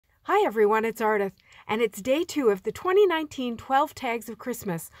Hi everyone, it's Ardyth, and it's day 2 of the 2019 12 Tags of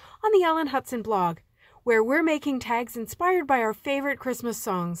Christmas on the Hutson blog, where we're making tags inspired by our favorite Christmas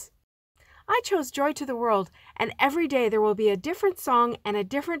songs. I chose Joy to the World, and every day there will be a different song and a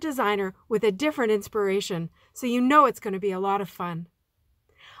different designer with a different inspiration, so you know it's going to be a lot of fun.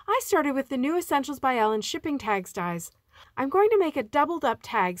 I started with the new Essentials by Ellen shipping tags dies. I'm going to make a doubled up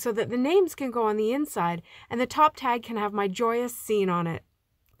tag so that the names can go on the inside and the top tag can have my joyous scene on it.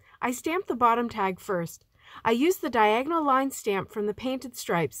 I stamped the bottom tag first. I used the diagonal line stamp from the painted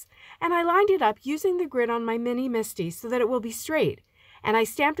stripes, and I lined it up using the grid on my mini Misty so that it will be straight, and I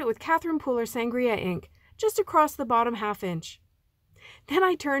stamped it with Catherine Pooler Sangria ink, just across the bottom ½ inch. Then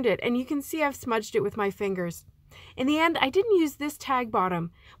I turned it, and you can see I've smudged it with my fingers. In the end, I didn't use this tag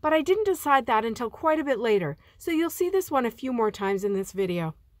bottom, but I didn't decide that until quite a bit later, so you'll see this one a few more times in this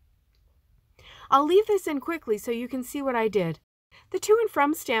video. I'll leave this in quickly so you can see what I did. The to and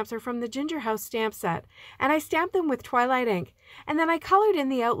from stamps are from the Ginger House stamp set, and I stamped them with Twilight ink, and then I colored in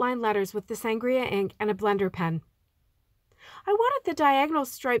the outline letters with the Sangria ink and a blender pen. I wanted the diagonal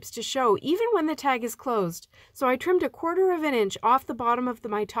stripes to show even when the tag is closed, so I trimmed 1/4 inch off the bottom of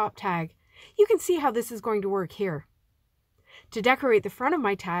my top tag. You can see how this is going to work here. To decorate the front of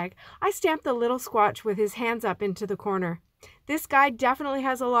my tag, I stamped the little Squatch with his hands up into the corner. This guy definitely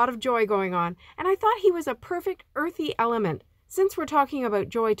has a lot of joy going on, and I thought he was a perfect earthy element, since we're talking about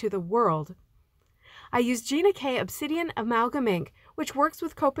joy to the world. I used Gina K Obsidian Amalgam ink, which works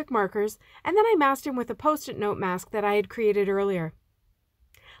with Copic markers, and then I masked him with a post-it note mask that I had created earlier.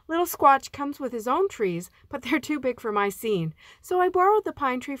 Little Squatch comes with his own trees, but they're too big for my scene, so I borrowed the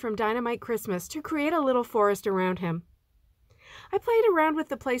pine tree from Dynamite Christmas to create a little forest around him. I played around with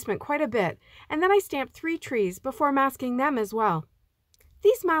the placement quite a bit, and then I stamped 3 trees before masking them as well.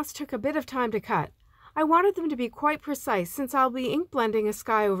 These masks took a bit of time to cut. I wanted them to be quite precise since I'll be ink blending a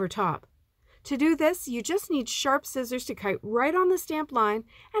sky over top. To do this, you just need sharp scissors to cut right on the stamped line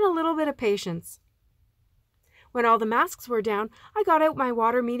and a little bit of patience. When all the masks were down, I got out my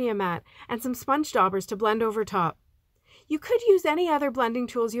water media mat and some sponge daubers to blend over top. You could use any other blending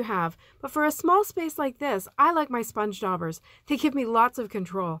tools you have, but for a small space like this, I like my sponge daubers. They give me lots of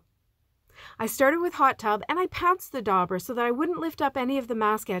control. I started with Hot Tub and I pounced the dauber so that I wouldn't lift up any of the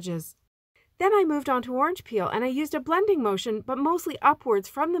mask edges. Then I moved on to orange peel and I used a blending motion, but mostly upwards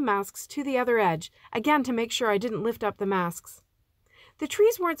from the masks to the other edge, again to make sure I didn't lift up the masks. The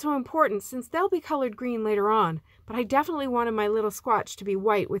trees weren't so important since they'll be colored green later on, but I definitely wanted my little Squatch to be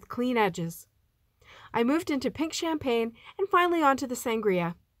white with clean edges. I moved into pink champagne and finally onto the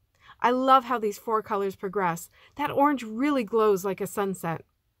Sangria. I love how these 4 colors progress. That orange really glows like a sunset.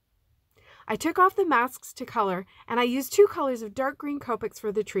 I took off the masks to color and I used 2 colors of dark green Copics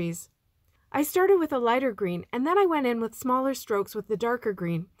for the trees. I started with a lighter green, and then I went in with smaller strokes with the darker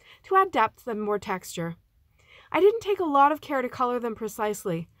green, to add depth and more texture. I didn't take a lot of care to color them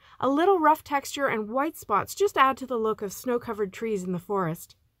precisely. A little rough texture and white spots just add to the look of snow-covered trees in the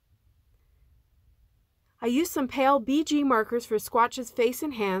forest. I used some pale BG markers for Squatch's face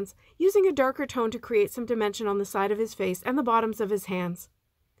and hands, using a darker tone to create some dimension on the side of his face and the bottoms of his hands.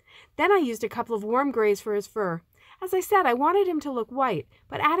 Then I used a couple of warm grays for his fur. As I said, I wanted him to look white,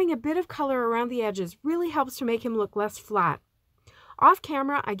 but adding a bit of color around the edges really helps to make him look less flat. Off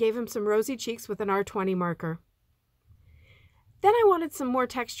camera, I gave him some rosy cheeks with an R20 marker. Then I wanted some more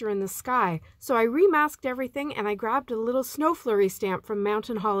texture in the sky, so I remasked everything and I grabbed a little snow flurry stamp from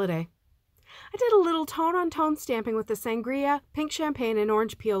Mountain Holiday. I did a little tone-on-tone stamping with the Sangria, pink champagne, and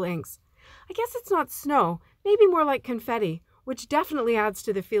orange peel inks. I guess it's not snow, maybe more like confetti, which definitely adds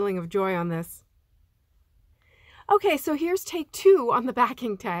to the feeling of joy on this. Okay, so here's take 2 on the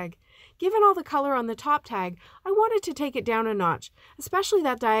backing tag. Given all the color on the top tag, I wanted to take it down a notch, especially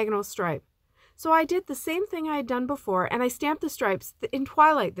that diagonal stripe. So I did the same thing I had done before, and I stamped the stripes in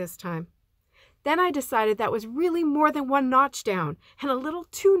Twilight this time. Then I decided that was really more than 1 notch down, and a little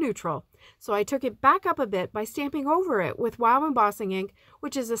too neutral, so I took it back up a bit by stamping over it with Wow Embossing ink,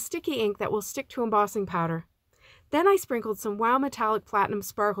 which is a sticky ink that will stick to embossing powder. Then I sprinkled some Wow Metallic Platinum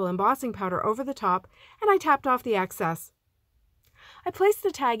Sparkle embossing powder over the top, and I tapped off the excess. I placed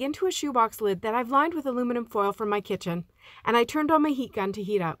the tag into a shoebox lid that I've lined with aluminum foil from my kitchen, and I turned on my heat gun to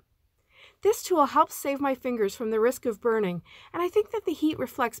heat up. This tool helps save my fingers from the risk of burning, and I think that the heat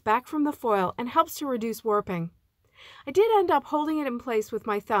reflects back from the foil and helps to reduce warping. I did end up holding it in place with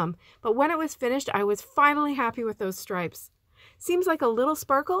my thumb, but when it was finished, I was finally happy with those stripes. Seems like a little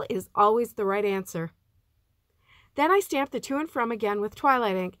sparkle is always the right answer. Then I stamped the to and from again with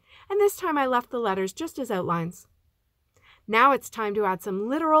Twilight ink, and this time I left the letters just as outlines. Now it's time to add some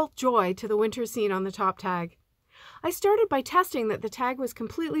literal joy to the winter scene on the top tag. I started by testing that the tag was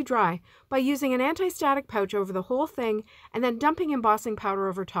completely dry by using an anti-static pouch over the whole thing and then dumping embossing powder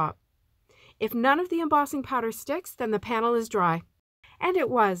over top. If none of the embossing powder sticks, then the panel is dry. And it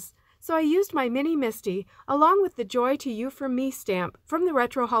was. So I used my mini Misty along with the Joy to You from Me stamp from the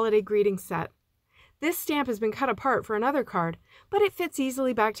Retro Holiday Greetings set. This stamp has been cut apart for another card, but it fits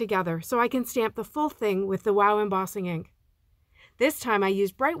easily back together so I can stamp the full thing with the WOW embossing ink. This time I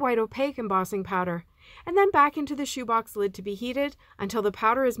used bright white opaque embossing powder, and then back into the shoebox lid to be heated until the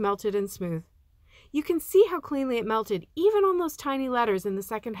powder is melted and smooth. You can see how cleanly it melted even on those tiny letters in the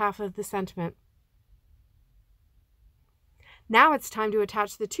second half of the sentiment. Now it's time to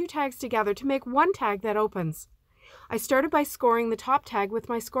attach the two tags together to make one tag that opens. I started by scoring the top tag with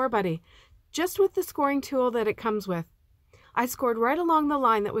my Score Buddy, just with the scoring tool that it comes with. I scored right along the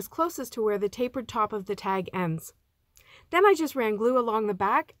line that was closest to where the tapered top of the tag ends. Then I just ran glue along the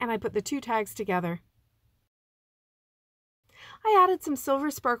back and I put the two tags together. I added some silver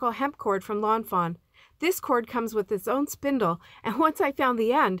sparkle hemp cord from Lawn Fawn. This cord comes with its own spindle, and once I found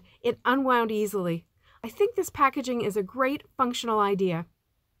the end, it unwound easily. I think this packaging is a great functional idea.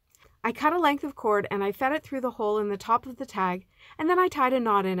 I cut a length of cord and I fed it through the hole in the top of the tag, and then I tied a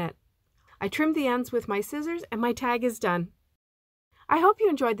knot in it. I trimmed the ends with my scissors and my tag is done. I hope you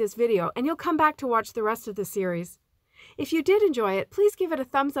enjoyed this video and you'll come back to watch the rest of the series. If you did enjoy it, please give it a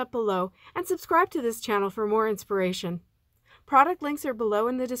thumbs up below and subscribe to this channel for more inspiration. Product links are below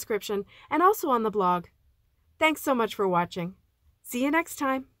in the description and also on the blog. Thanks so much for watching. See you next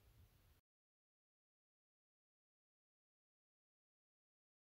time.